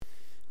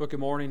Well, good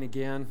morning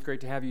again.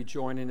 Great to have you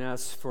joining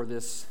us for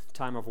this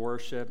time of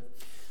worship.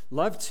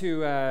 Love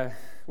to,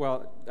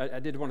 I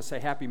did want to say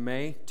Happy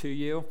May to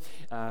you.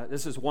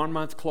 This is 1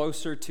 month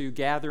closer to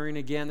gathering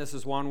again. This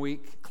is 1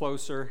 week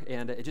closer,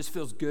 and it just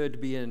feels good to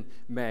be in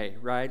May,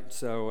 right?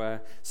 So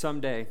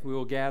someday we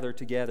will gather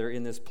together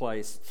in this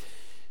place.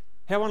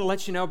 Hey, I want to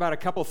let you know about a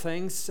couple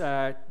things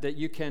that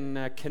you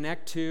can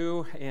connect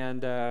to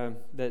and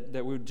that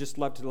we would just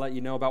love to let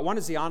you know about. One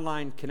is the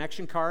online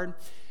connection card.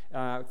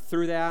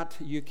 Through that,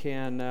 you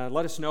can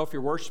let us know if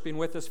you're worshiping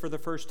with us for the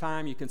first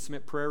time. You can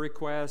submit prayer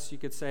requests. You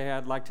could say, hey,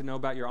 I'd like to know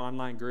about your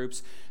online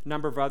groups. A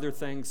number of other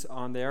things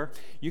on there.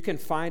 You can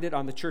find it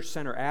on the Church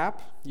Center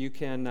app. You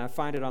can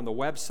find it on the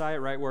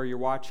website right where you're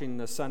watching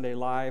the Sunday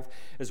Live.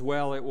 As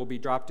well, it will be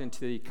dropped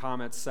into the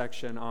comments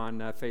section on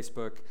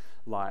Facebook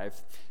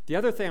Live. The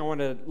other thing I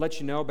want to let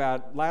you know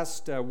about,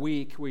 last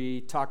week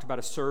we talked about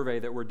a survey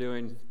that we're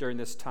doing during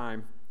this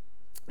time.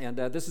 And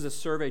this is a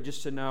survey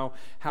just to know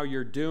how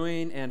you're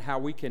doing and how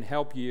we can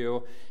help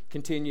you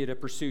continue to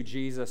pursue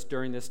Jesus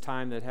during this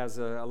time that has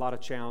a lot of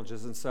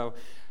challenges. And so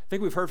I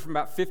think we've heard from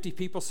about 50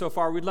 people so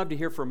far. We'd love to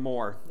hear from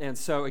more. And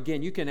so,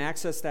 again, you can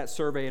access that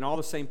survey in all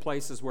the same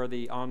places where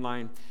the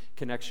online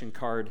connection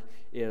card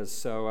is.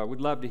 So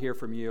we'd love to hear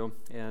from you,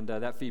 and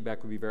that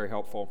feedback would be very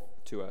helpful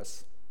to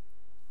us.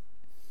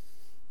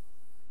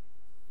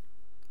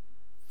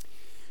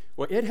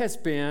 Well, it has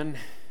been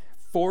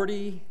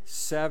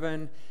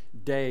 47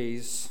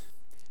 days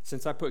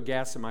since I put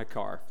gas in my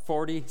car.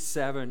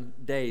 47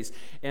 days.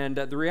 And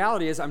the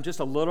reality is I'm just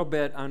a little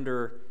bit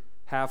under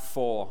half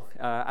full.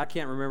 I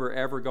can't remember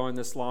ever going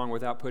this long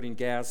without putting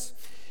gas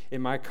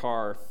in my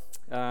car.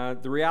 The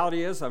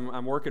reality is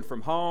I'm working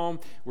from home.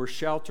 We're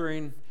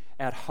sheltering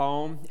at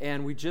home,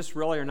 and we just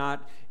really are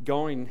not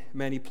going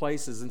many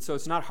places. And so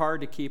it's not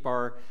hard to keep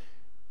our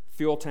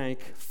fuel tank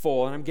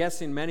full. And I'm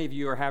guessing many of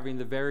you are having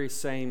the very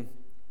same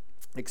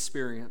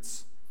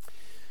experience.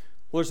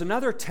 Well, there's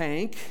another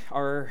tank,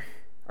 our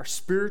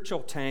spiritual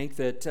tank,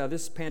 that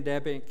this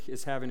pandemic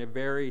is having a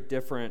very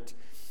different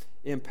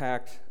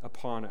impact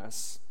upon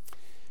us.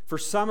 For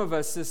some of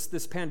us,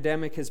 this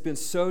pandemic has been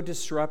so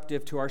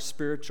disruptive to our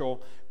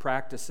spiritual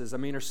practices. I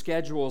mean, our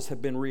schedules have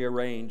been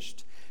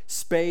rearranged.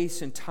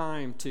 Space and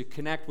time to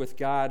connect with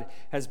God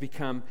has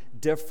become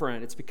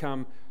different. It's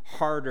become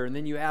harder. And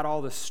then you add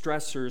all the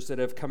stressors that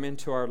have come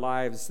into our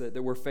lives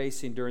that we're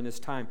facing during this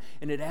time.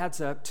 And it adds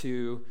up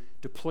to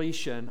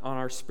depletion on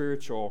our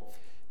spiritual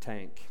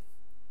tank.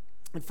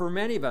 And for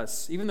many of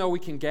us, even though we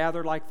can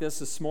gather like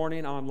this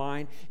morning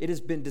online, it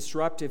has been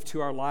disruptive to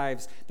our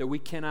lives that we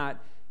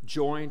cannot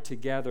join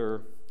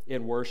together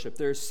in worship.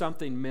 There's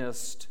something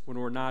missed when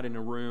we're not in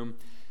a room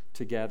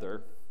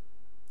together.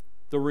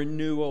 The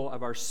renewal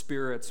of our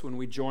spirits when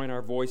we join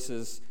our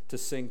voices to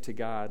sing to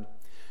God.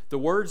 The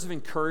words of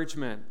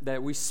encouragement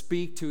that we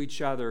speak to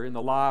each other in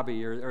the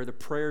lobby or the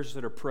prayers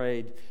that are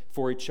prayed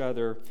for each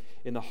other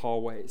in the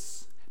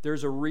hallways.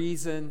 There's a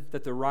reason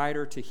that the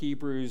writer to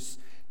Hebrews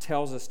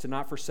tells us to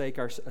not forsake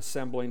our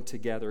assembling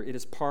together. It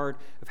is part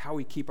of how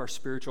we keep our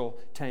spiritual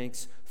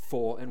tanks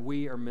full, and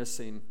we are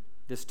missing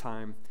this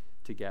time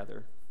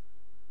together.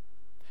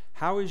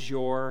 How is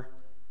your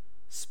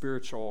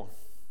spiritual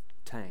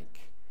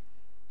tank?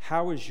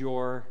 How is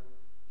your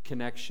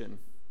connection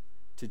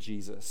to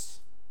Jesus?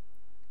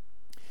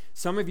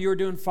 Some of you are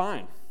doing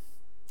fine.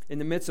 In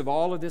the midst of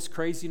all of this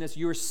craziness,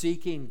 you are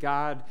seeking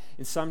God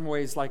in some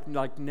ways like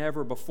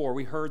never before.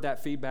 We heard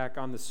that feedback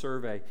on the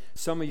survey.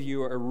 Some of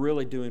you are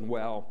really doing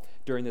well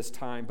during this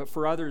time. But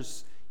for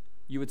others,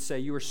 you would say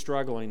you are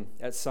struggling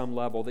at some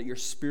level, that your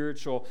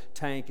spiritual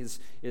tank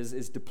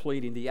is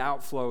depleting. The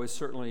outflow is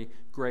certainly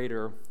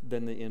greater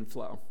than the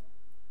inflow.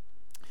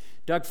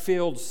 Doug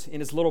Fields, in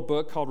his little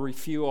book called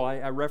Refuel,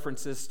 I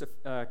referenced this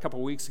a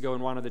couple of weeks ago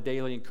in one of the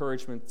daily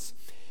encouragements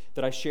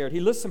that I shared. He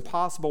lists some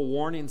possible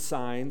warning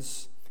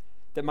signs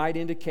that might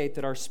indicate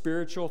that our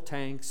spiritual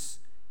tanks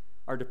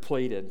are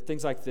depleted.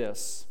 Things like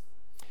this: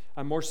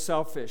 I'm more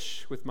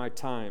selfish with my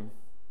time.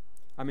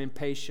 I'm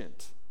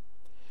impatient.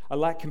 I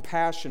lack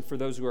compassion for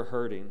those who are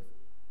hurting.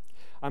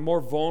 I'm more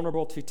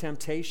vulnerable to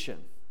temptation.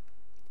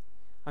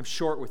 I'm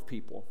short with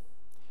people.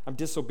 I'm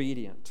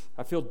disobedient.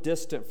 I feel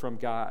distant from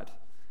God.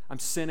 I'm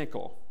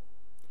cynical.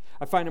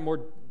 I find it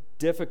more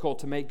difficult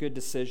to make good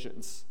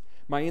decisions.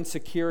 My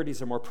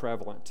insecurities are more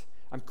prevalent.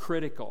 I'm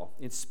critical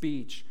in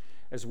speech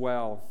as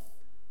well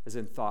as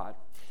in thought.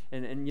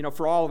 And you know,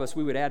 for all of us,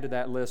 we would add to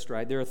that list,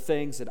 right? There are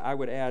things that I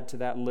would add to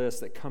that list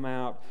that come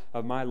out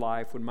of my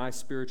life when my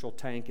spiritual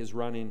tank is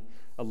running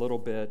a little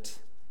bit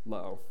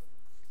low.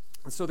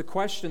 And so the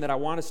question that I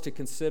want us to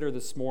consider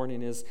this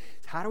morning is,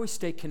 how do we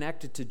stay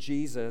connected to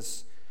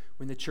Jesus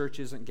when the church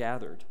isn't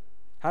gathered?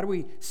 How do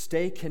we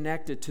stay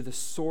connected to the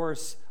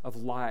source of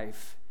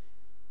life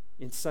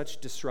in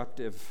such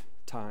disruptive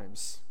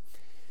times?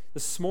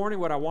 This morning,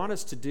 what I want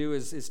us to do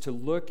is to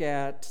look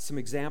at some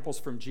examples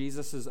from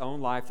Jesus' own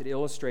life that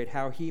illustrate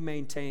how he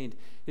maintained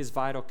his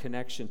vital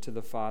connection to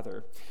the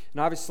Father.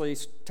 And obviously,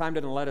 time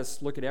doesn't let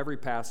us look at every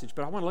passage,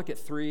 but I want to look at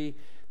three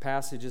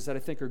passages that I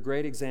think are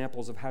great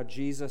examples of how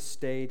Jesus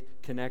stayed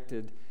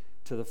connected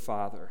to the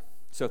Father.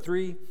 So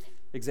 3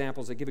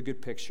 examples that give a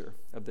good picture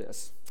of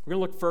this. We're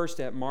going to look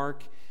first at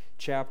Mark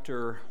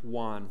chapter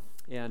 1.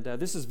 And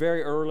this is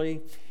very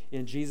early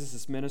in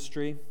Jesus'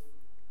 ministry.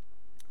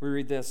 We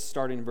read this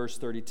starting in verse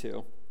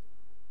 32.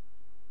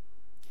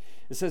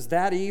 It says,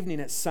 "That evening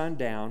at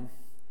sundown,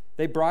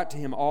 they brought to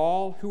him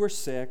all who were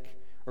sick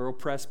or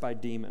oppressed by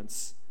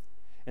demons.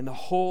 And the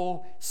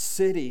whole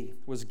city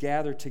was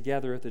gathered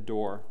together at the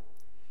door.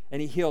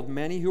 And he healed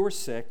many who were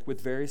sick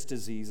with various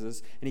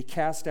diseases, and he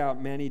cast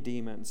out many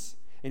demons.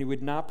 And he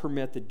would not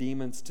permit the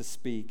demons to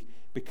speak,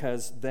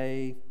 because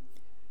they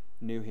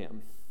knew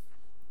him."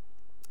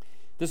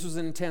 This was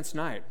an intense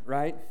night,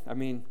 right? I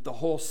mean, the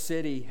whole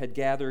city had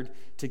gathered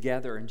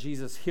together, and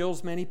Jesus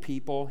heals many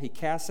people. He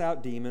casts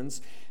out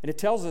demons. And it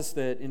tells us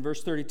that in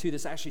verse 32,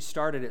 this actually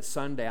started at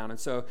sundown. And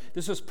so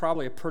this was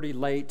probably a pretty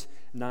late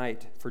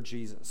night for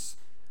Jesus.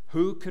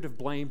 Who could have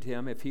blamed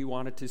him if he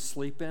wanted to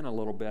sleep in a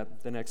little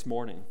bit the next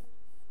morning?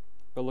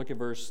 But look at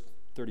verse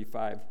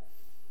 35.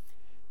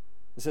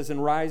 It says,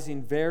 "And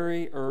rising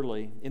very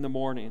early in the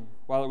morning,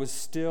 while it was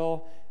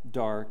still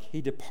dark, he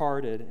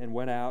departed and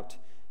went out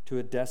to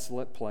a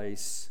desolate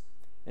place,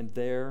 and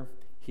there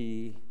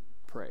he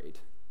prayed."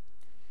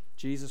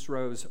 Jesus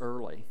rose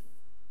early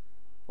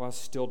while it's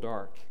still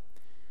dark.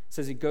 It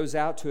says he goes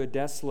out to a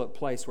desolate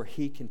place where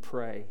he can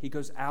pray. He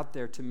goes out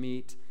there to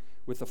meet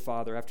with the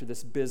Father after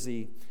this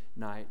busy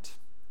night.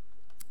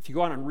 If you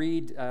go on and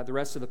read the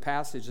rest of the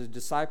passage, the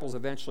disciples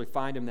eventually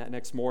find him that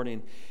next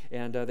morning,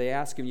 and they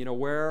ask him,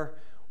 where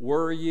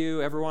were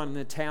you? Everyone in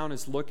the town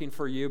is looking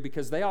for you,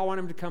 because they all want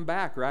him to come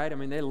back, right? I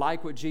mean, they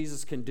like what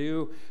Jesus can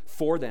do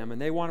for them,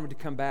 and they want him to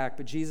come back.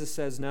 But Jesus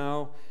says,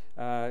 no,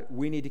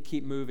 we need to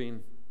keep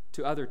moving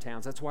to other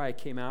towns. That's why I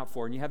came out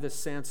for. And you have this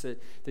sense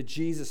that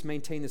Jesus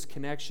maintained this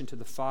connection to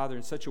the Father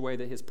in such a way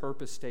that his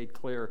purpose stayed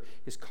clear,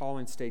 his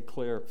calling stayed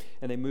clear,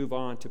 and they move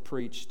on to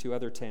preach to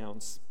other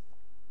towns.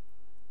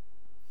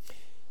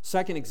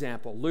 Second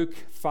example, Luke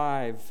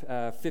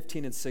 5,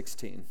 15 and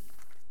 16.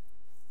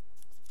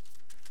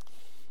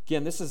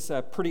 Again, this is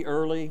pretty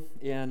early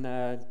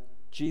in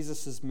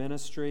Jesus'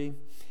 ministry,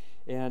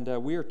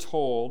 and we are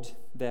told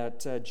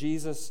that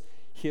Jesus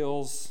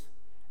heals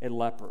a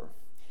leper.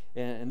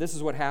 And this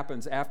is what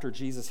happens after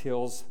Jesus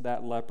heals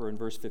that leper in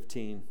verse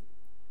 15.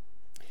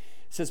 It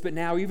says, "But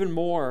now even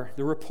more,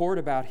 the report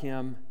about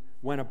him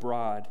went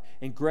abroad,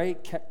 and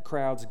great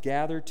crowds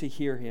gathered to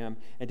hear him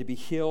and to be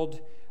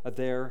healed of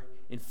their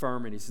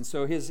infirmities." And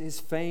so his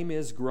fame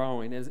is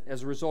growing.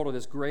 As a result of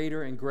this,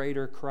 greater and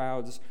greater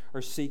crowds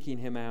are seeking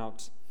him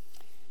out.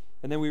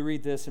 And then we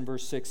read this in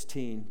verse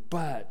 16.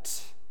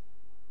 But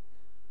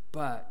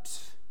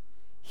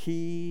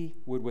he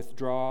would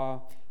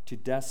withdraw to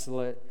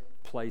desolate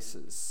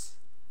places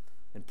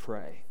and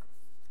pray.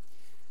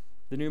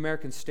 The New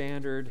American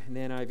Standard and the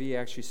NIV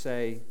actually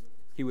say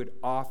he would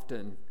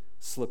often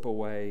slip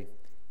away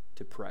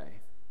to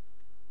pray.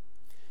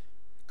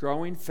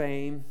 Growing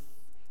fame,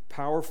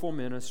 powerful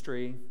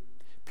ministry,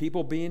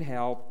 people being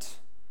helped.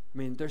 I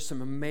mean, there's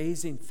some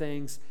amazing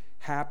things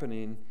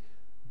happening,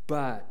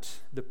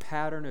 but the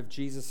pattern of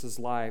Jesus'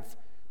 life,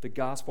 the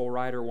gospel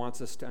writer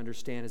wants us to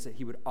understand, is that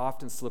he would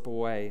often slip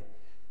away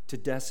to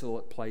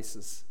desolate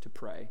places to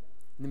pray.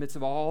 In the midst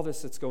of all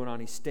this that's going on,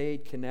 he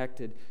stayed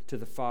connected to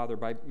the Father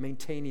by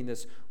maintaining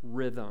this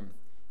rhythm,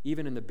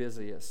 even in the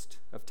busiest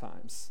of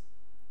times.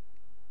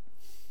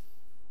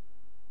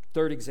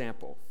 Third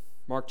example,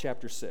 Mark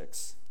chapter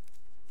 6.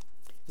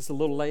 Just a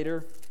little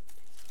later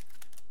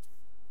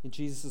in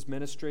Jesus'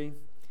 ministry.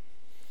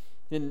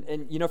 And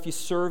if you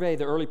survey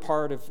the early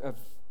part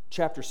of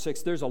chapter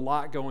 6, there's a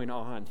lot going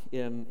on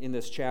in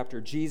this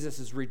chapter. Jesus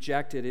is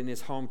rejected in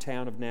his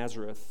hometown of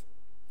Nazareth.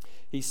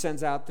 He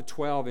sends out the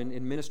 12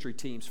 in ministry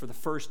teams for the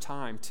first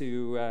time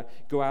to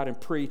go out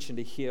and preach and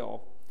to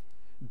heal.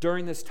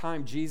 During this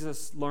time,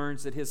 Jesus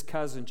learns that his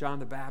cousin, John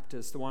the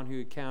Baptist, the one who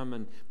had come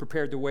and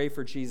prepared the way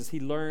for Jesus, he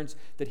learns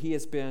that he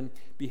has been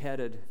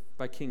beheaded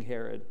by King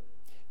Herod.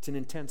 It's an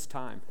intense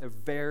time, a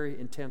very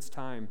intense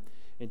time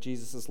in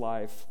Jesus'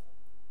 life.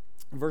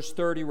 In verse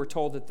 30, we're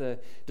told that the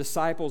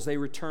disciples, they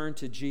returned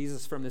to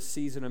Jesus from this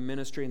season of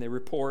ministry, and they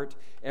report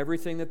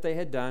everything that they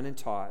had done and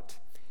taught.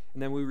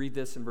 And then we read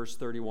this in verse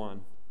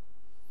 31.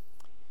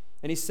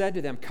 "And he said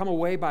to them, 'Come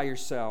away by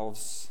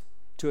yourselves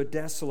to a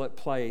desolate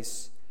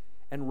place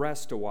and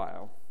rest a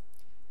while.'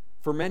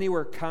 For many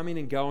were coming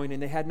and going,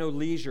 and they had no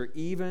leisure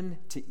even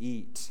to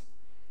eat.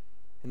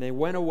 And they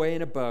went away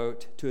in a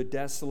boat to a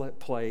desolate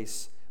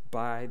place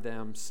by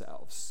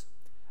themselves."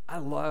 I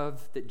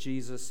love that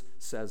Jesus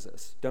says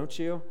this, don't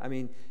you? I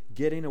mean,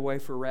 getting away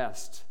for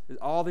rest.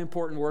 All the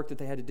important work that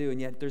they had to do, and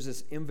yet there's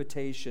this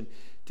invitation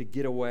to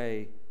get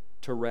away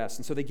to rest.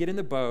 And so they get in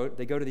the boat,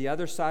 they go to the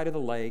other side of the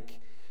lake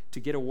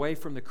to get away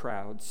from the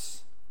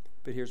crowds.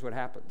 But here's what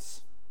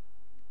happens.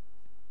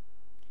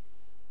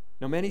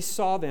 "Now many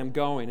saw them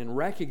going and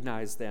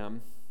recognized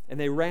them, and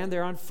they ran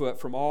there on foot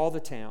from all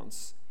the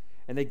towns,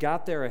 and they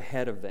got there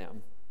ahead of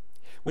them.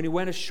 When he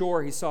went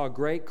ashore, he saw a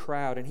great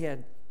crowd, and he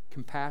had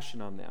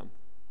compassion on them,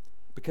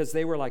 because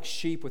they were like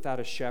sheep without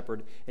a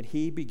shepherd, and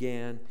he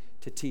began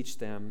to teach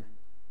them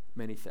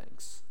many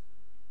things.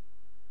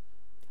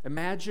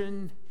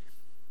 Imagine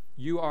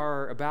you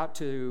are about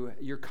to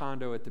your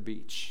condo at the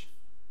beach.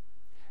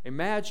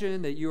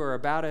 Imagine that you are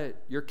about at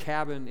your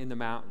cabin in the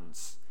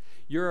mountains.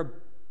 You're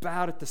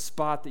about at the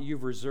spot that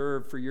you've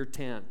reserved for your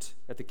tent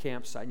at the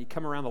campsite, and you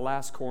come around the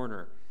last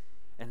corner,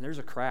 and there's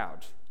a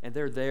crowd, and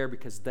they're there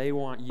because they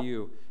want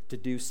you to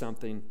do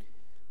something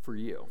for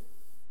you.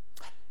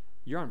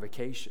 You're on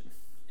vacation.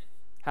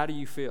 How do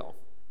you feel?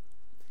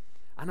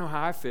 I know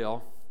how I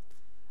feel.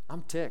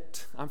 I'm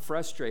ticked. I'm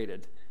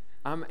frustrated.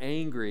 I'm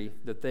angry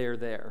that they are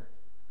there.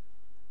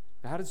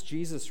 How does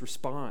Jesus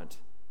respond?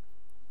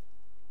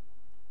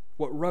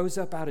 What rose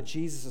up out of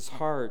Jesus'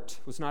 heart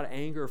was not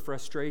anger or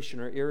frustration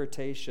or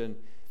irritation.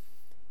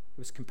 It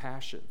was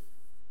compassion.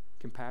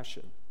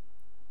 Compassion.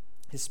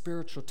 His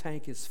spiritual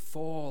tank is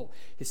full.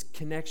 His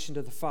connection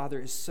to the Father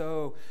is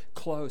so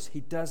close.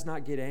 He does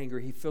not get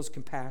angry. He feels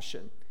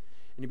compassion.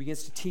 And he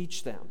begins to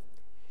teach them.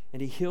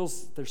 And he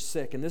heals their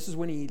sick. And this is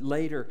when he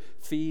later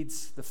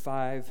feeds the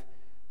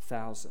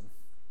 5,000.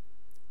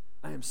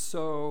 I am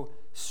so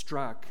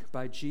struck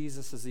by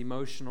Jesus'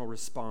 emotional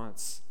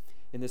response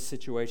in this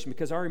situation,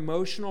 because our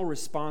emotional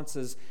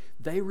responses,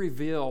 they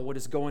reveal what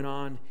is going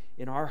on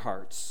in our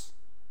hearts.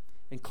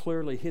 And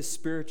clearly his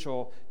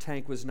spiritual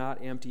tank was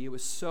not empty. It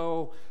was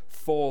so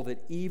full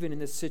that even in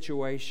this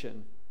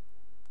situation,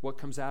 what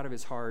comes out of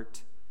his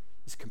heart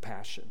is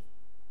compassion.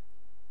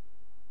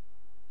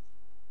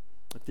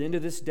 At the end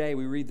of this day,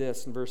 we read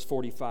this in verse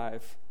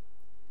 45.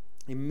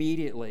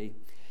 Immediately,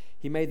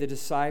 he made the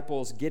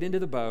disciples get into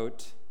the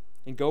boat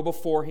and go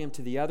before him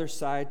to the other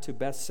side to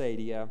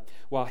Bethsaida,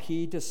 while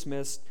he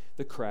dismissed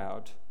the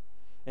crowd.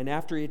 And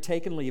after he had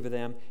taken leave of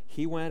them,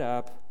 he went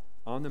up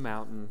on the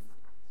mountain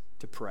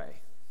to pray.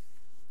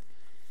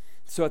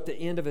 So at the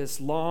end of this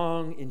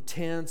long,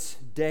 intense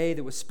day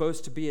that was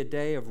supposed to be a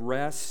day of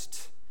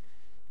rest,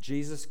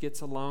 Jesus gets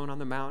alone on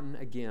the mountain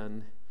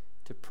again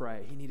to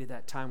pray. He needed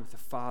that time with the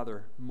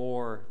Father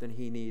more than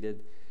he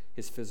needed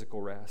his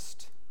physical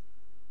rest.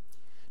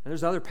 And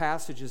there's other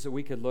passages that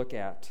we could look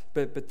at,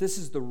 but this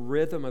is the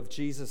rhythm of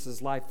Jesus'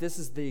 life. This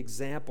is the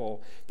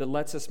example that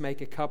lets us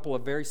make a couple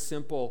of very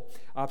simple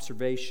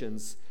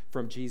observations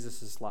from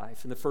Jesus'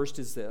 life. And the first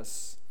is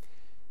this: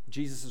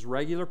 Jesus'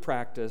 regular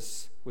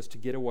practice was to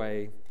get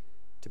away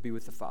to be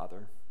with the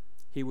Father.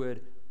 He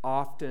would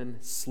often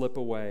slip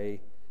away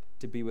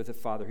to be with the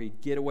Father.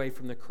 He'd get away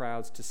from the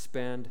crowds to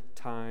spend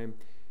time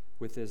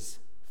with his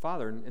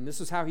Father. And this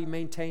is how he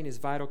maintained his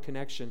vital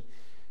connection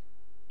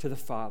to the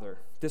Father.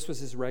 This was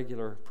his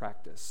regular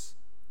practice.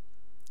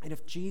 And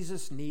if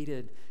Jesus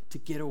needed to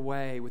get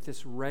away with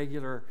this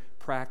regular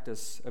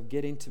practice of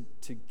getting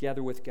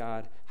together with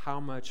God, how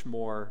much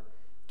more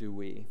do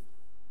we?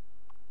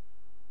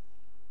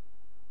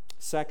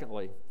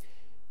 Secondly,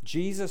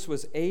 Jesus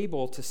was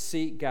able to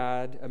seek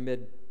God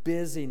amid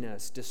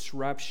busyness,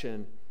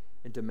 disruption,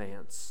 and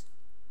demands.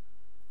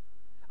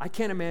 I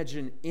can't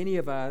imagine any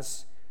of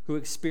us who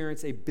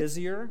experience a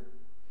busier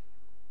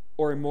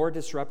or a more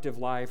disruptive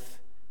life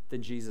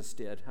than Jesus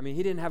did. I mean,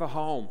 he didn't have a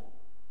home.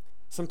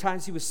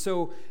 Sometimes he was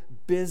so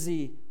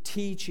busy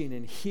teaching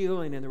and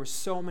healing, and there were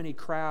so many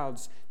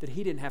crowds that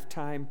he didn't have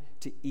time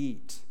to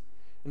eat.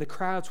 And the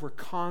crowds were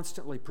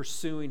constantly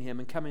pursuing him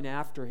and coming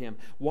after him,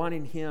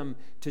 wanting him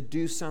to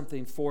do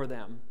something for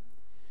them.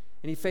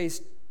 And he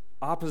faced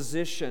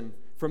opposition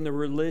from the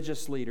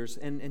religious leaders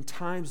and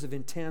times of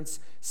intense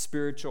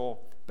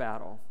spiritual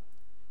battle.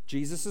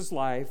 Jesus'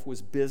 life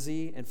was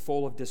busy and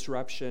full of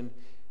disruption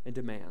and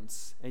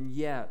demands, and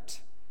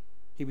yet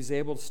he was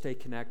able to stay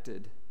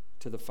connected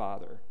to the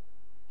Father.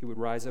 He would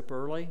rise up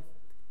early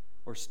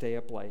or stay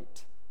up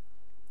late.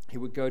 He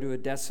would go to a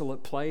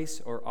desolate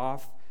place or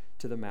off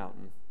to the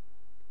mountain.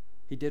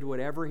 He did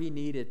whatever he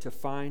needed to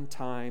find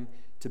time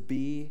to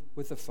be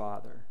with the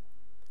Father.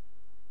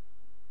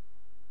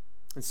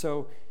 And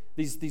so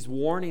these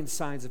warning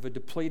signs of a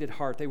depleted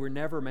heart, they were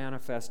never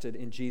manifested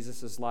in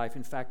Jesus' life.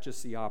 In fact,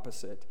 just the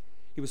opposite.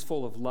 He was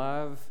full of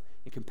love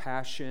and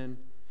compassion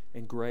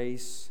and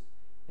grace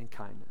and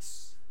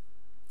kindness.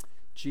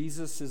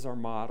 Jesus is our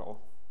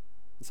model.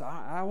 So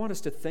I want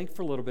us to think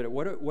for a little bit at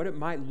what it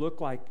might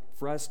look like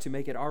for us to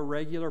make it our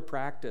regular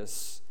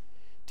practice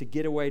to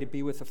get away to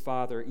be with the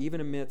Father, even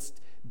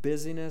amidst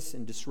busyness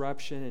and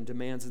disruption and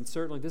demands. And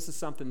certainly this is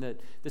something that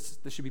this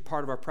should be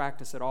part of our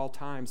practice at all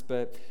times.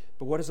 But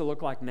what does it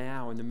look like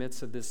now in the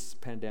midst of this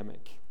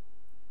pandemic?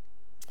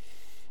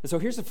 And so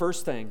here's the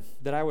first thing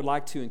that I would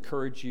like to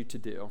encourage you to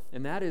do,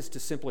 and that is to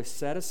simply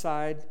set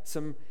aside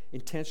some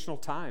intentional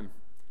time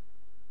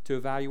to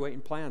evaluate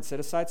and plan. Set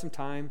aside some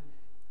time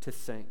to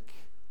think.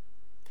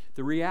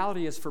 The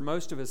reality is, for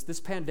most of us, this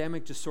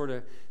pandemic just sort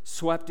of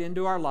swept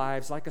into our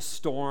lives like a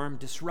storm,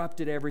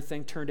 disrupted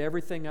everything, turned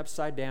everything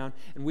upside down,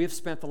 and we have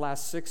spent the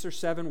last 6 or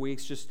 7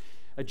 weeks just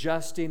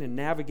adjusting and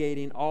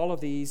navigating all of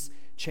these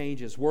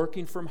changes,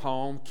 working from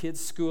home, kids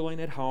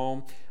schooling at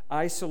home,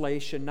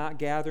 isolation, not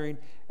gathering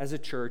as a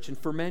church. And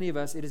for many of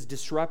us, it has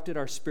disrupted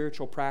our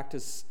spiritual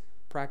practice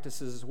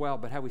practices as well,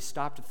 but have we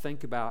stopped to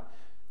think about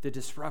the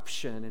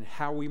disruption and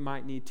how we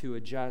might need to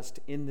adjust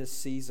in this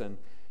season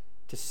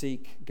to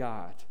seek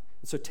God?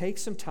 And so take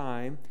some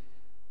time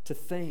to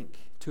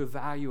think, to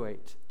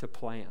evaluate, to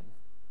plan.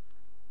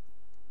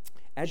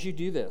 As you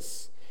do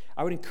this,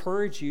 I would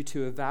encourage you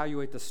to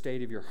evaluate the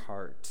state of your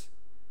heart.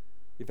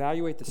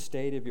 Evaluate the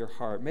state of your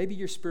heart. Maybe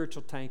your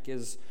spiritual tank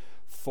is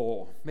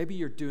full. Maybe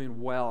you're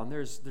doing well, and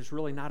there's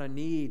really not a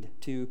need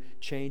to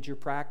change your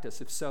practice.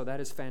 If so, that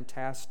is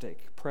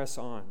fantastic. Press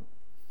on.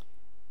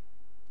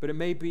 But it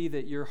may be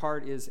that your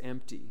heart is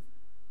empty,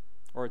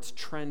 or it's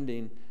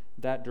trending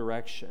that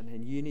direction,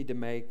 and you need to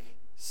make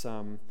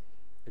some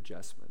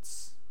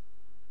adjustments.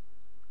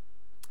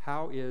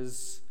 How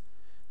is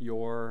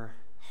your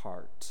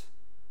heart?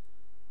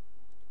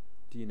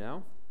 Do you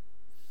know?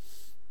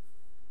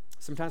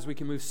 Sometimes we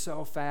can move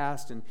so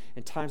fast, and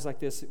in times like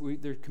this,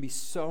 there can be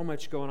so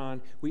much going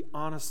on, we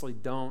honestly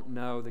don't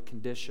know the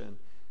condition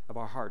of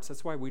our hearts.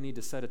 That's why we need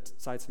to set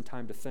aside some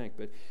time to think.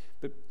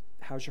 But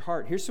how's your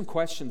heart? Here's some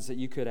questions that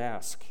you could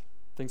ask.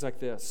 Things like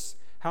this.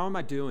 How am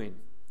I doing?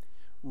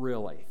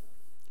 Really?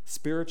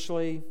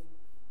 Spiritually,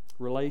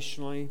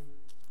 relationally,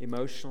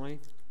 emotionally?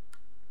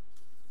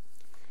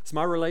 Is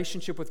my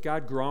relationship with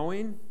God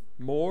growing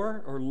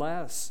more or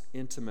less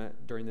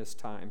intimate during this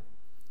time?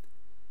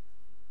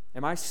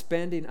 Am I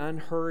spending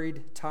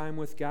unhurried time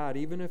with God,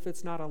 even if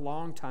it's not a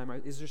long time?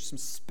 Is there some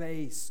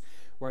space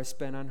where I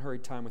spend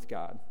unhurried time with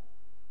God?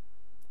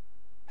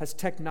 Has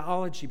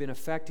technology been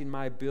affecting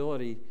my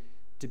ability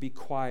to be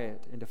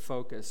quiet and to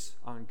focus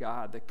on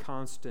God, the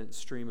constant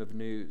stream of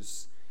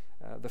news,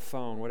 the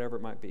phone, whatever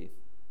it might be?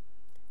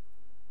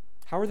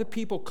 How are the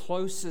people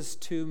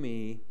closest to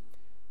me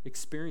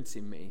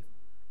experiencing me?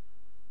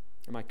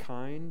 Am I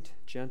kind,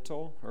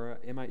 gentle, or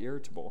am I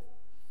irritable?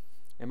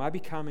 Am I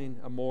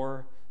becoming a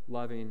more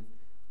loving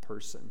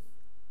person?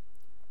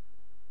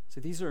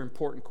 So these are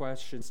important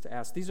questions to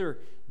ask. These are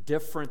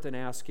different than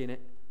asking,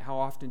 how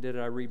often did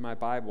I read my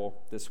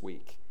Bible this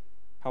week?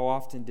 How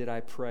often did I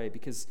pray?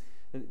 Because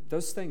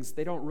those things,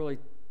 they don't really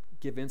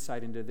give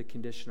insight into the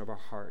condition of our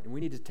heart. And we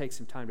need to take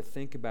some time to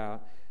think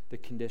about the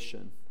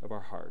condition of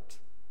our heart.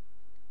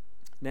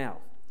 Now,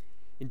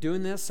 in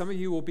doing this, some of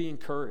you will be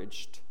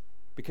encouraged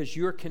because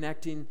you are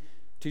connecting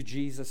to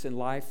Jesus in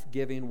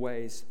life-giving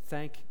ways.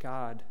 Thank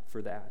God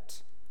for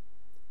that.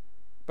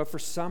 But for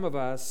some of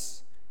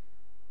us,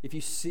 if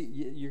you see,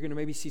 you're going to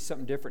maybe see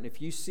something different.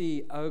 If you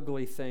see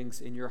ugly things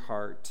in your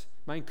heart,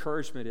 my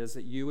encouragement is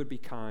that you would be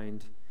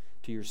kind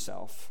to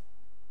yourself.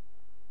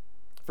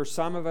 For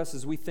some of us,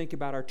 as we think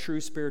about our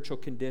true spiritual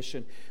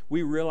condition,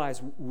 we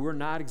realize we're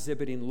not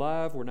exhibiting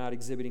love, we're not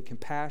exhibiting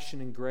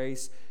compassion and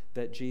grace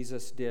that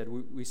Jesus did.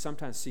 We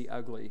sometimes see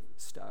ugly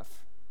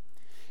stuff.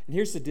 And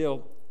here's the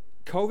deal.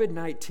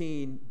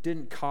 COVID-19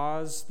 didn't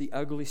cause the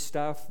ugly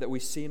stuff that we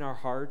see in our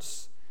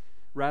hearts.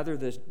 Rather,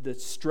 the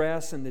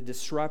stress and the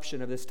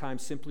disruption of this time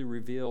simply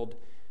revealed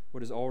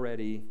what is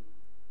already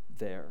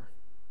there.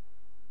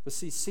 But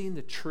see, seeing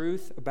the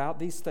truth about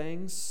these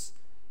things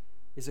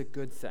is a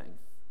good thing.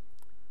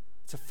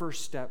 It's a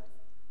first step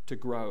to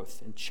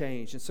growth and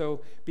change. And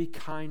so be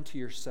kind to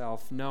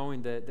yourself,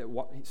 knowing that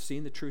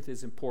seeing the truth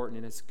is important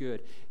and it's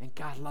good. And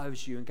God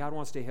loves you, and God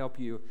wants to help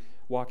you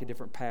walk a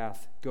different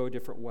path, go a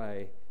different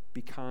way.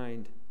 Be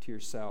kind to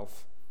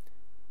yourself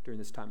during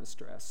this time of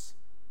stress.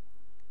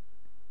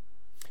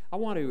 I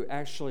want to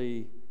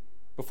actually,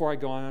 before I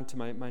go on to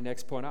my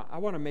next point, I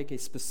want to make a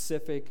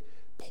specific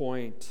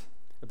point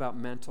about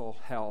mental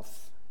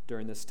health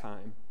during this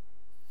time.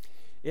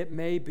 It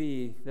may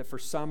be that for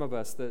some of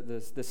us,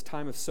 this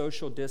time of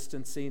social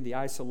distancing, the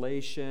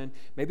isolation,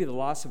 maybe the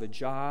loss of a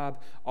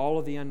job, all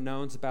of the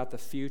unknowns about the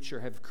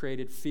future have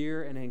created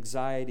fear and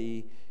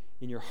anxiety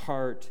in your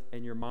heart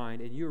and your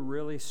mind, and you're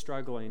really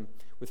struggling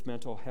with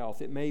mental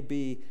health. It may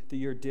be that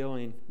you're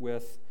dealing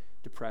with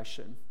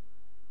depression.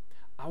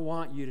 I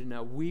want you to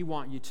know, we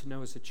want you to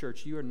know as a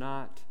church, you are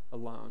not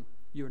alone.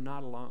 You are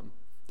not alone.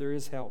 There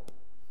is help.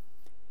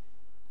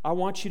 I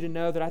want you to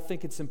know that I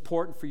think it's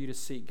important for you to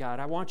seek God.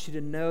 I want you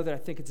to know that I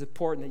think it's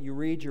important that you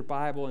read your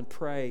Bible and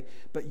pray,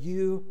 but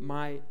you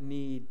might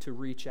need to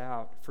reach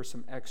out for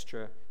some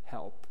extra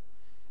help.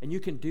 And you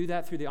can do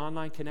that through the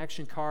online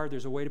connection card.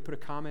 There's a way to put a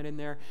comment in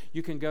there.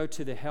 You can go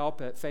to the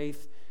help at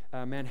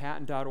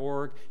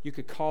faithmanhattan.org. You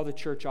could call the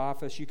church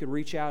office. You could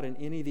reach out in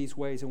any of these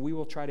ways, and we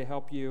will try to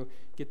help you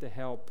get the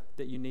help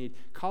that you need.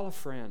 Call a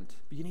friend,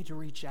 but you need to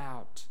reach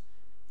out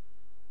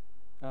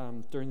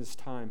during this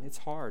time. It's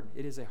hard.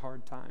 It is a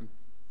hard time.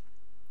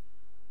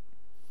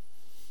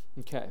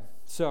 Okay,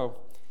 so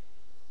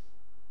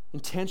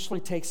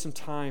intentionally take some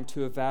time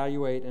to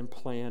evaluate and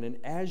plan. And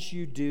as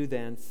you do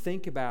then,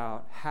 think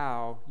about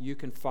how you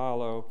can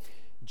follow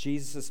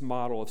Jesus'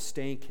 model of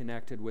staying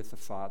connected with the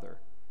Father.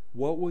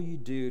 What will you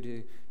do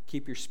to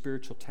keep your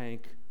spiritual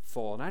tank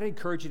full? And I'd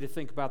encourage you to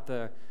think about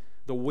the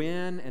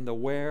when and the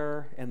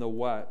where and the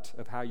what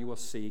of how you will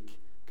seek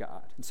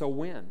God. And so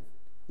when?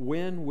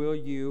 When will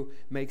you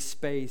make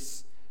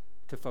space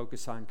to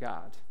focus on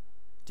God?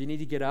 Do you need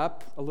to get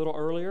up a little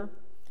earlier?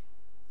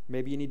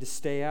 Maybe you need to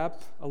stay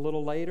up a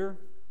little later.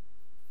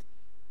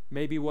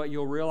 Maybe what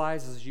you'll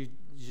realize as you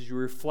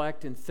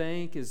reflect and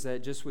think is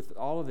that just with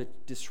all of the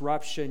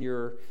disruption,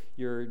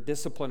 your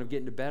discipline of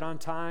getting to bed on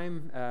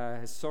time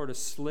has sort of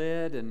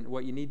slid, and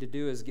what you need to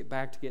do is get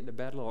back to getting to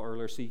bed a little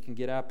earlier so you can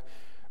get up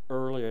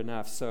early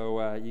enough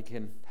so you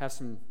can have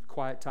some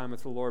quiet time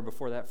with the Lord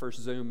before that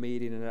first Zoom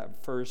meeting and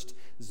that first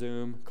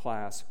Zoom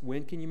class.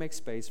 When can you make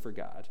space for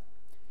God?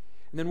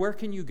 And then where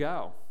can you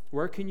go?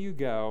 Where can you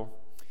go?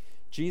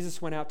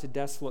 Jesus went out to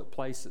desolate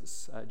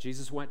places.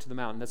 Jesus went to the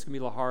mountain. That's going to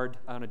be a little hard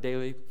on a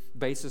daily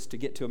basis to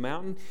get to a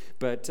mountain,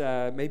 but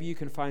maybe you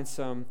can find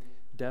some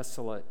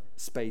desolate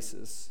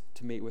spaces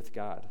to meet with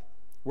God.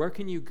 Where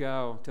can you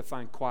go to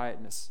find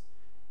quietness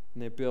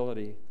and the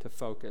ability to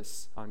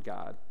focus on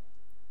God?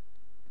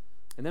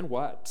 And then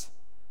what?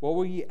 What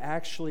will you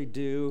actually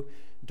do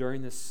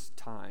during this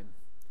time?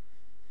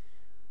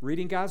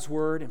 Reading God's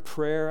Word and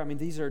prayer,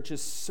 these are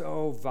just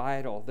so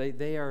vital.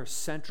 They are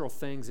central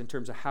things in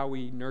terms of how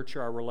we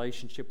nurture our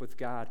relationship with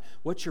God.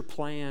 What's your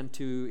plan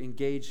to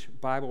engage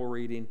Bible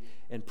reading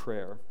and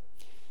prayer?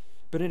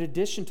 But in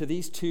addition to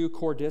these two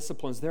core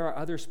disciplines, there are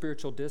other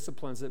spiritual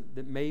disciplines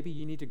that maybe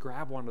you need to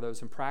grab one of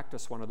those and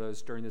practice one of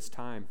those during this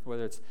time,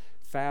 whether it's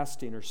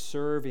fasting or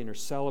serving or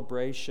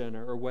celebration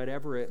or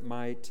whatever it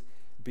might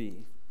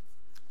be.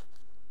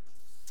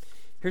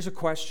 Here's a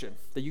question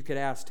that you could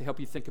ask to help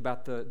you think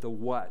about the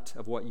what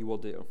of what you will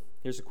do.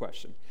 Here's a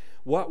question.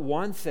 What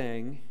one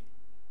thing,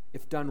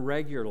 if done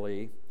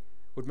regularly,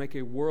 would make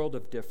a world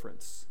of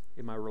difference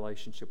in my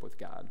relationship with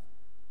God?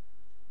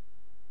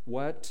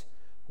 What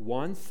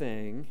one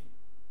thing,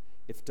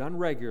 if done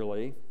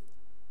regularly,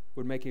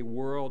 would make a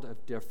world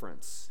of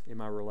difference in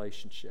my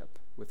relationship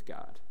with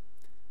God?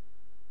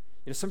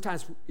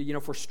 Sometimes,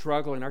 if we're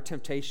struggling, our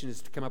temptation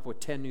is to come up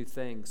with 10 new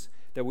things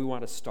that we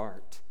want to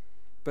start.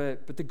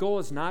 But the goal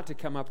is not to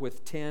come up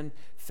with 10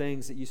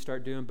 things that you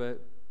start doing,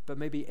 but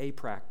maybe a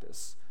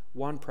practice,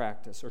 one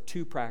practice, or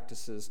two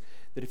practices,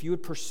 that if you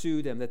would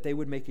pursue them, that they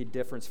would make a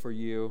difference for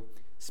you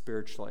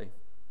spiritually.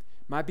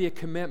 Might be a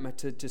commitment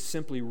to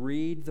simply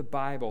read the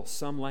Bible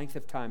some length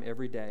of time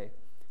every day.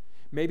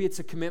 Maybe it's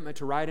a commitment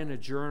to write in a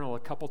journal a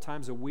couple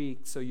times a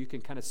week so you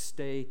can kind of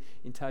stay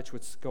in touch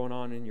with what's going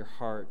on in your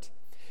heart.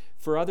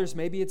 For others,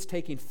 maybe it's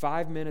taking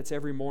 5 minutes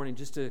every morning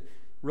just to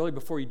really,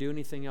 before you do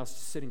anything else, to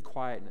sit in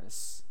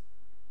quietness,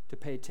 to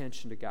pay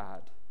attention to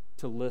God,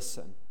 to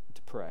listen,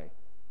 to pray.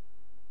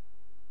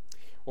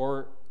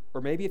 Or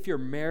maybe if you're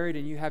married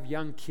and you have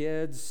young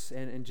kids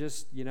and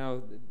just,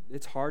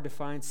 it's hard to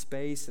find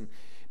space, and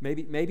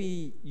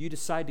maybe you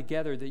decide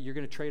together that you're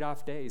going to trade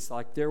off days.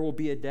 Like there will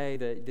be a day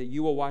that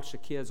you will watch the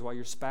kids while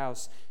your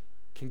spouse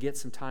can get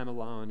some time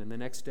alone, and the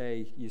next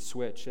day you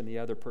switch and the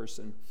other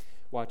person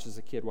watches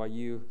the kid while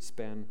you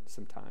spend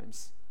some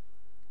times.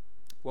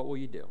 What will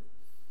you do?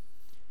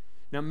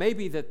 Now,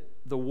 maybe that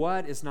the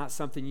what is not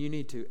something you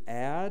need to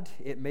add.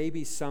 It may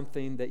be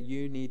something that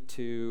you need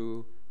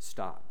to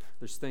stop.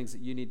 There's things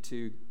that you need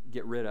to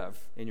get rid of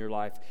in your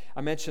life.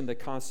 I mentioned the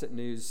constant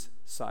news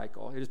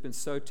cycle. It has been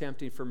so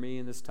tempting for me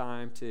in this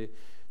time to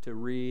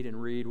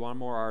read one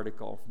more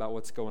article about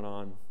what's going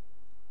on.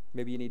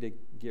 Maybe you need to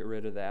get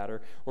rid of that.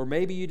 Or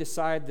maybe you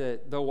decide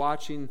that though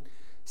watching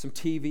some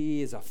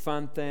TV is a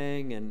fun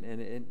thing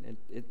and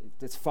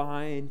it's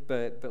fine,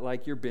 but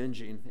like you're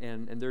binging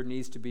and there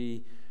needs to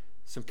be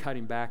some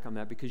cutting back on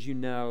that because you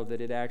know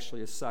that it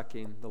actually is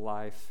sucking the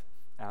life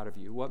out of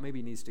you. What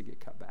maybe needs to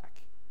get cut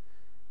back?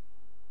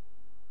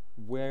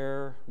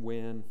 Where,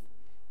 when,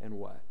 and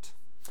what?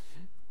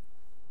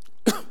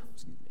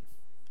 Excuse me.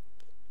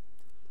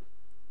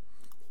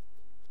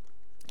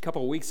 A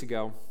couple of weeks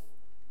ago,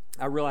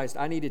 I realized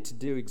I needed to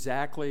do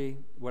exactly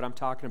what I'm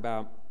talking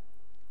about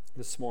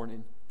this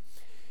morning.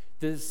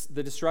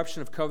 The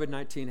disruption of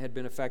COVID-19 had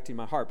been affecting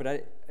my heart, but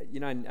I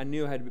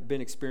knew I had been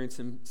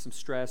experiencing some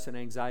stress and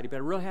anxiety, but I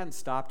really hadn't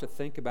stopped to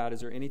think about,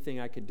 is there anything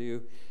I could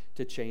do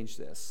to change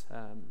this?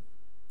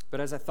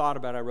 But as I thought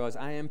about it, I realized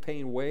I am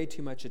paying way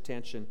too much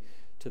attention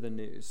to the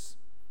news.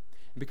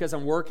 And because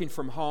I'm working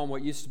from home,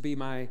 what used to be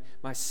my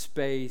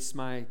space,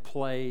 my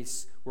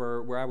place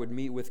where I would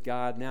meet with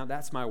God, now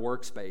that's my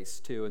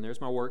workspace too, and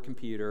there's my work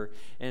computer.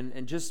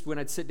 And just when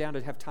I'd sit down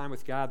to have time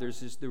with God, there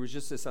was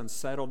just this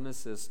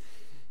unsettledness, this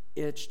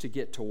itch to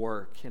get to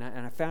work, and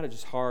I found it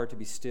just hard to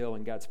be still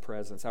in God's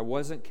presence. I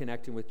wasn't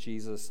connecting with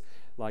Jesus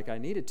like I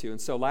needed to. And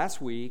so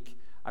last week,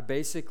 I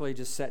basically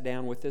just sat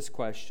down with this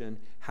question: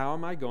 how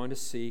am I going to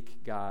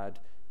seek God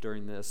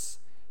during this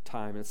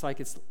time? And it's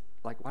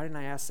like, why didn't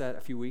I ask that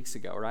a few weeks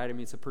ago, right?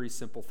 It's a pretty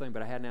simple thing,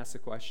 but I hadn't asked the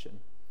question.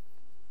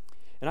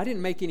 And I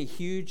didn't make any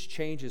huge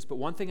changes, but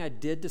one thing I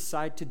did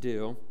decide to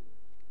do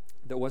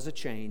that was a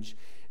change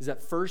is that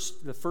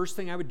the first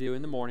thing I would do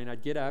in the morning,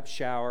 I'd get up,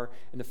 shower,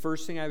 and the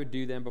first thing I would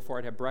do then before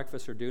I'd have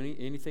breakfast or do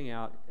anything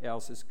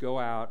else is go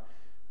out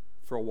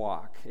for a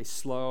walk, a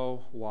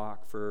slow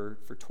walk for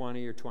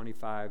 20 or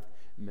 25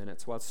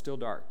 minutes while it's still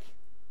dark.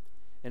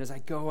 And as I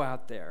go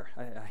out there,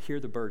 I hear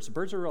the birds. The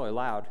birds are really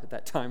loud at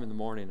that time in the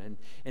morning,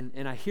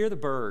 and I hear the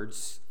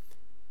birds,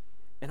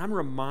 And I'm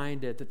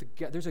reminded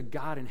that there's a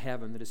God in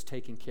heaven that is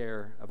taking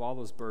care of all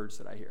those birds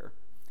that I hear.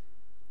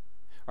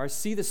 Or I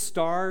see the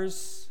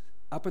stars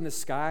up in the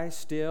sky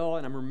still,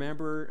 and I'm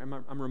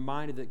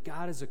reminded that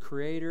God is a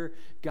creator,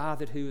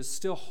 God who is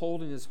still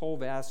holding this whole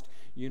vast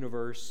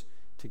universe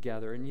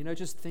together. And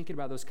just thinking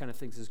about those kind of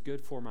things is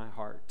good for my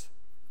heart.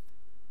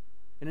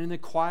 And in the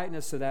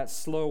quietness of that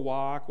slow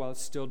walk, while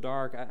it's still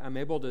dark, I'm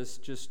able to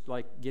just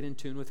get in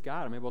tune with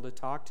God. I'm able to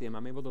talk to Him.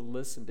 I'm able to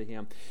listen to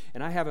Him.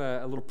 And I have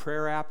a little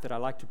prayer app that I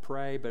like to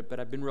pray, but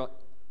I've been real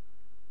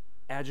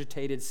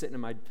agitated sitting at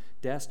my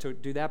desk to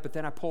do that. But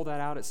then I pull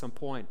that out at some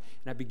point,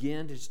 and I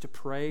begin to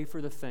pray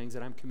for the things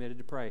that I'm committed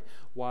to pray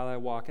while I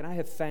walk. And I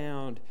have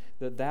found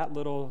that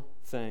little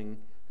thing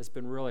has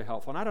been really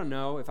helpful. And I don't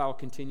know if I'll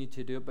continue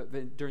to do it,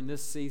 but during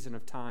this season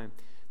of time,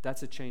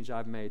 that's a change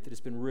I've made that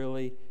has been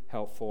really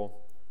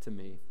helpful to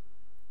me.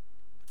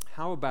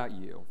 How about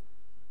you?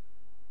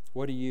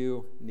 What do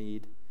you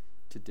need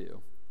to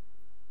do?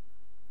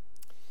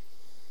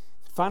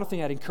 Final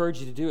thing I'd encourage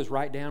you to do is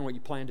write down what you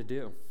plan to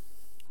do.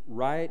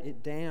 Write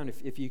it down.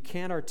 If you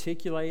can't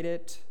articulate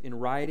it in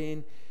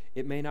writing,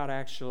 it may not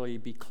actually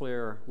be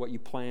clear what you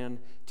plan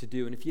to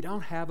do. And if you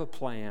don't have a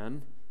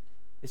plan,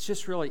 it's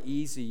just really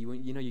easy.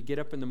 When you get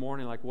up in the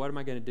morning like, what am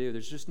I going to do?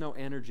 There's just no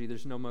energy.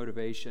 There's no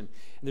motivation. And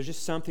there's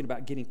just something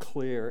about getting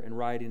clear and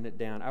writing it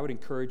down. I would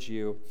encourage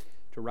you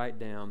to write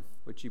down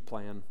what you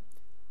plan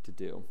to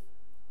do.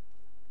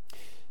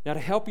 Now, to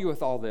help you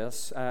with all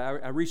this,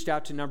 I reached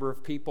out to a number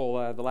of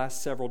people the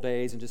last several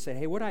days and just said,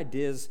 hey, what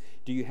ideas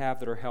do you have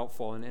that are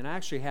helpful? And I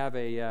actually have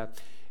a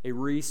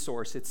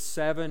resource. It's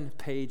 7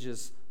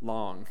 pages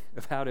long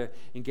of how to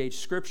engage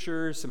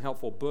scriptures, some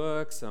helpful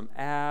books, some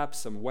apps,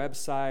 some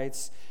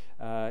websites,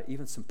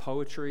 even some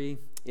poetry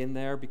in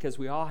there, because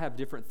we all have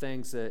different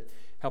things that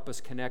help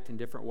us connect in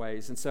different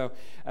ways. And so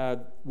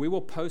we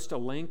will post a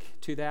link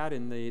to that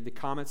in the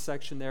comments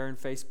section there in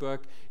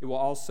Facebook. It will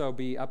also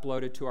be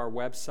uploaded to our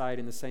website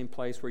in the same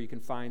place where you can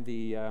find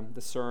the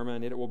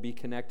sermon. It will be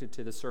connected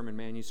to the sermon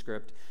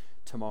manuscript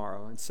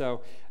tomorrow. And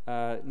so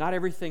not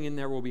everything in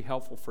there will be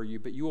helpful for you,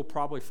 but you will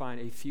probably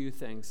find a few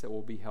things that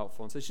will be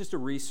helpful. And so it's just a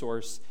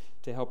resource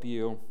to help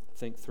you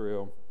think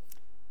through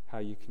how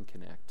you can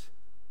connect.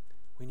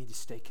 We need to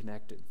stay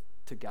connected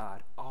to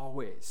God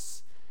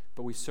always,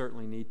 but we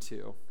certainly need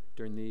to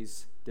during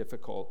these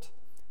difficult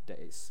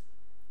days.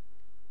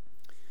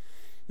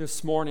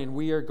 This morning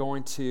we are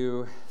going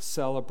to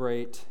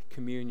celebrate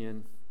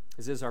communion,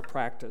 as is our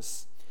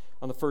practice,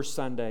 on the first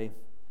Sunday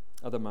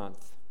of the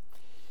month.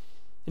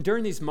 And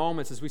during these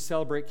moments as we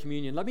celebrate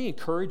communion, let me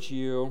encourage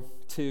you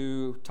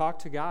to talk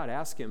to God.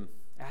 Ask Him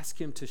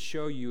to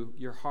show you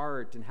your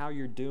heart and how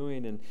you're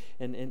doing,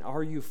 and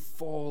are you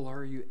full,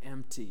 are you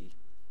empty?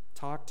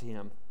 Talk to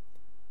Him.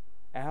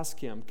 Ask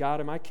Him, God,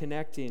 am I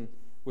connecting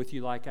with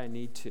you like I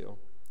need to?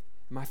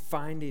 Am I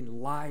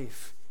finding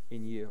life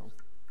in you?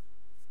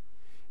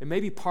 And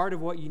maybe part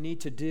of what you need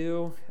to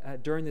do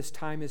during this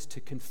time is to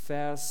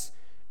confess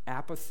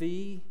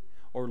apathy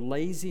or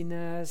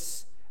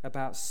laziness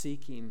about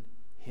seeking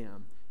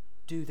Him.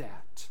 Do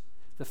that.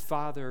 The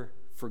Father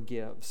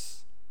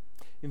forgives.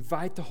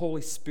 Invite the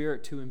Holy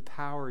Spirit to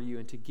empower you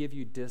and to give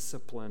you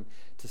discipline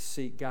to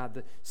seek God.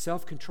 The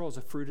self-control is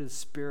a fruit of the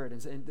Spirit,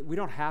 and we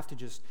don't have to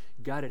just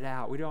gut it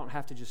out. We don't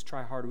have to just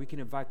try harder. We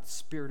can invite the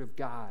Spirit of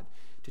God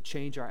to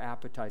change our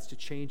appetites, to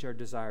change our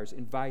desires.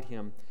 Invite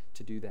Him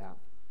to do that.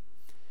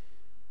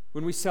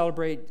 When we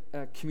celebrate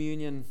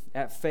communion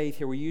at Faith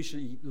here, we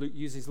usually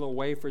use these little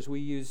wafers. We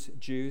use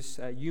juice.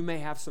 You may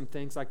have some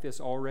things like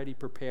this already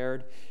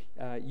prepared.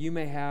 You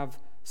may have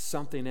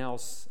something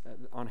else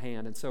on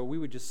hand. And so we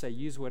would just say,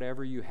 use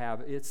whatever you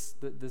have. It's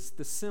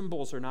the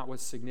symbols are not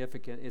what's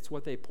significant. It's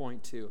what they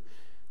point to.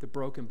 The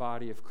broken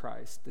body of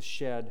Christ, the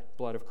shed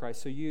blood of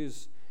Christ. So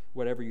use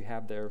whatever you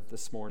have there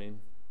this morning.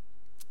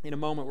 In a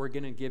moment, we're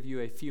going to give you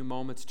a few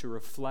moments to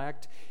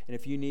reflect. And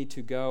if you need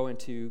to go and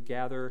to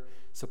gather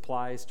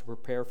supplies to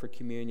prepare for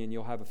communion,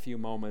 you'll have a few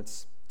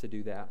moments to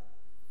do that.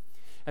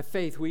 At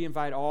Faith, we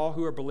invite all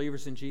who are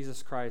believers in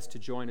Jesus Christ to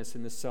join us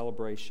in this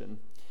celebration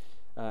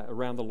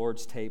around the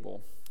Lord's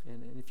table.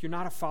 And if you're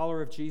not a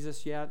follower of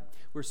Jesus yet,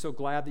 we're so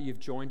glad that you've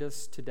joined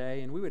us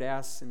today. And we would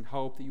ask and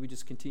hope that you would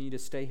just continue to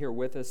stay here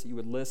with us, that you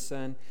would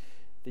listen,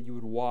 that you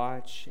would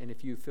watch, and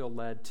if you feel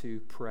led to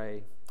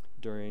pray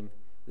during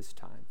this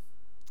time.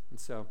 And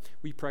so,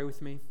 will you pray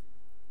with me?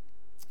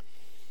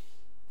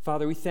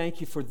 Father, we thank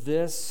you for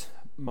this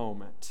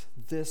moment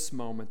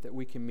that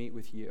we can meet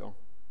with you.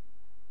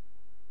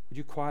 Would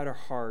you quiet our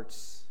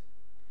hearts?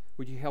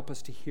 Would you help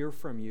us to hear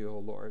from you, O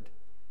Lord?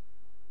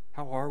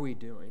 How are we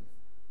doing?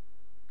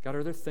 God,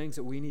 are there things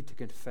that we need to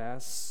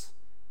confess?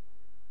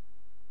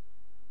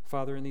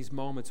 Father, in these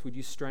moments, would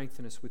you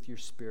strengthen us with your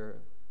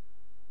Spirit?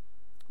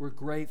 We're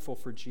grateful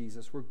for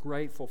Jesus. We're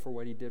grateful for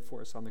what He did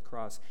for us on the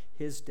cross.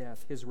 His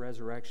death, His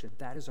resurrection,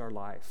 that is our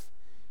life.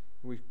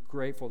 We're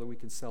grateful that we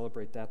can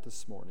celebrate that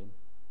this morning.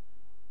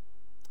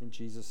 In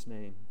Jesus'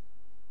 name,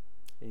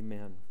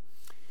 amen.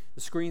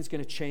 The screen's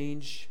going to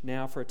change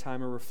now for a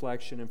time of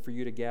reflection and for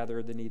you to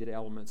gather the needed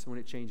elements. And when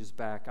it changes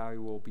back, I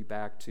will be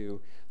back to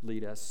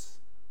lead us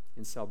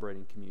in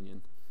celebrating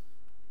communion.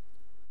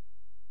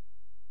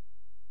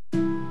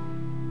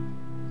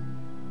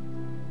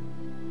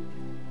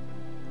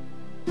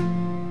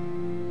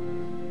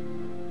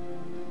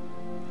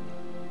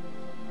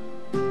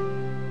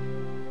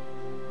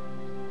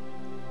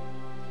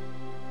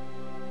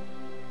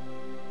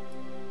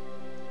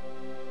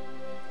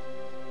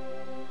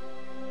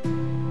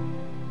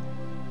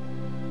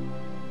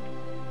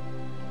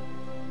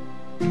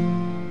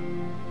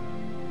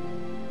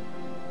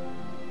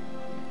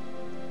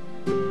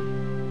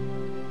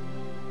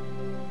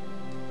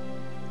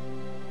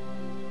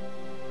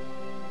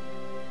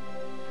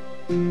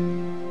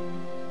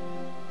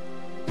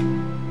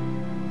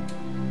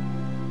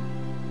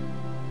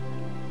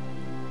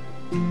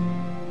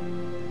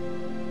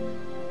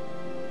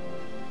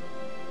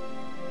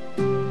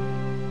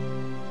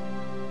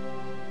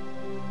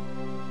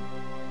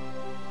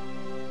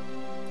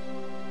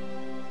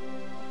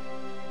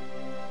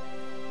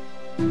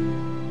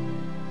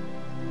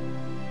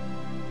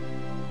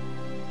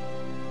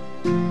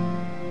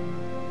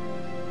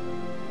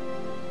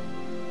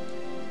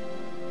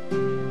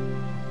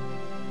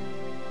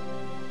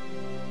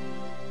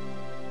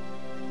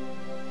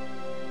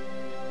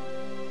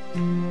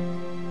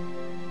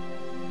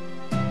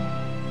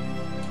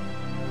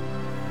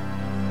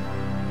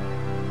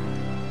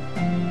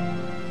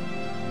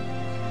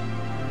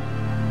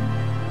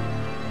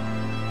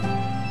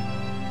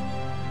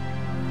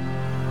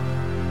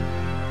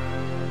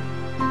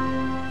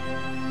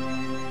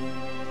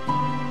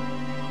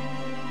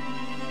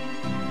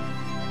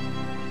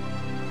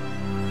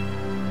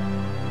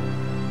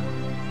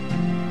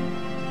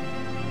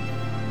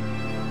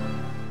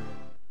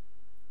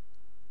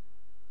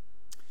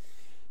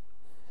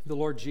 The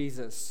Lord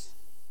Jesus,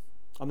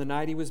 on the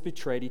night he was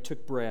betrayed, he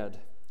took bread,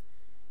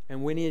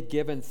 and when he had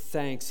given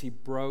thanks, he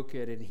broke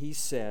it, and he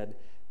said,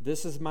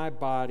 "This is my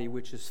body,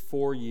 which is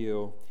for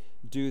you.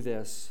 Do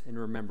this in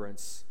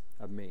remembrance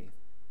of me."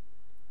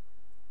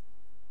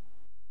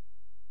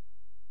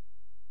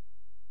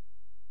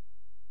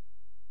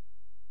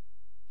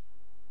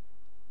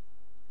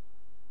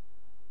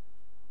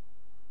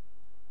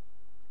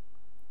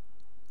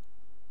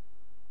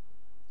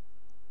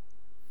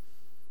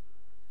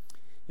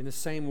 In the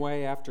same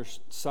way, after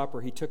supper,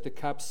 he took the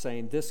cup,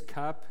 saying, "This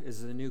cup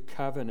is the new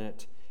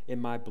covenant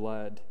in my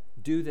blood.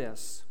 Do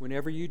this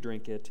whenever you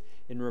drink it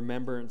in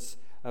remembrance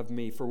of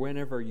me. For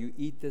whenever you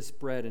eat this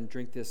bread and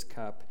drink this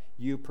cup,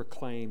 you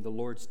proclaim the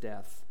Lord's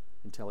death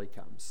until he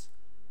comes."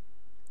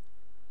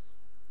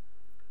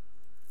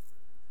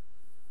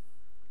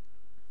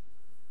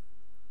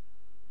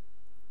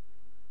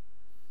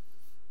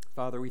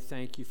 Father, we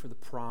thank you for the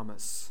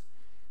promise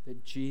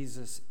that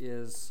Jesus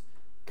is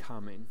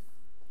coming.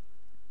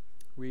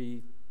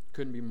 We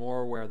couldn't be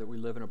more aware that we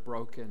live in a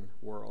broken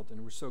world,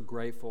 and we're so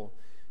grateful,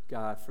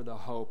 God, for the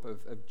hope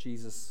of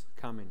Jesus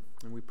coming,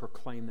 and we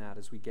proclaim that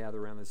as we gather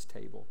around this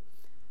table.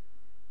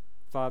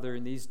 Father,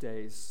 in these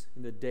days,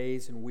 in the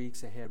days and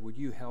weeks ahead, would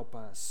you help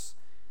us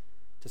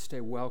to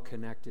stay well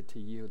connected to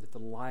you, that the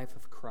life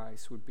of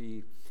Christ would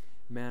be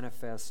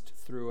manifest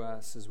through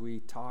us as we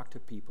talk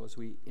to people, as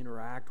we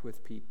interact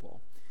with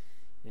people.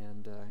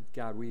 And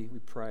God, we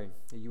pray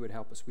that you would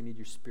help us. We need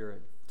your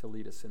Spirit to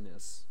lead us in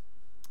this.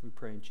 We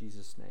pray in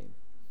Jesus' name.